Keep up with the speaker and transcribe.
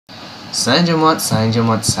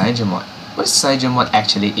CyanogenMod. What CyanogenMod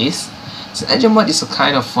actually is? CyanogenMod is a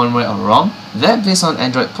kind of firmware or ROM that based on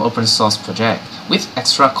Android open source project with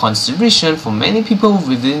extra contribution for many people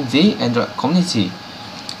within the Android community.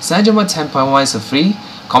 CyanogenMod 10.1 is a free,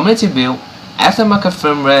 community built, aftermarket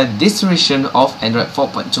firmware distribution of Android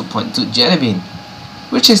 4.2.2 JellyBean,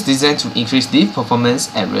 which is designed to increase the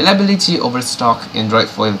performance and reliability over stock Android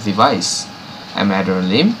for your device. I'm Adrian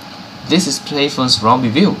Lim. This is Playphone's ROM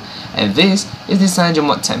review, and this is the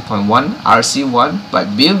CyanogenMod 10.1 RC1 by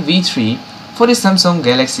Build V3 for the Samsung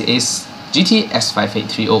Galaxy S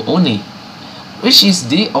GT-S5830 only, which is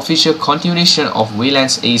the official continuation of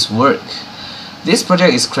Wayland's Ace work. This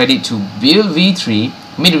project is credited to Build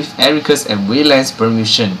V3 made with erikcas and Wayland's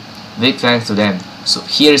permission. Big thanks to them. So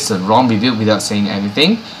here is the ROM review without saying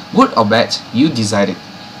anything. Good or bad, you decide it.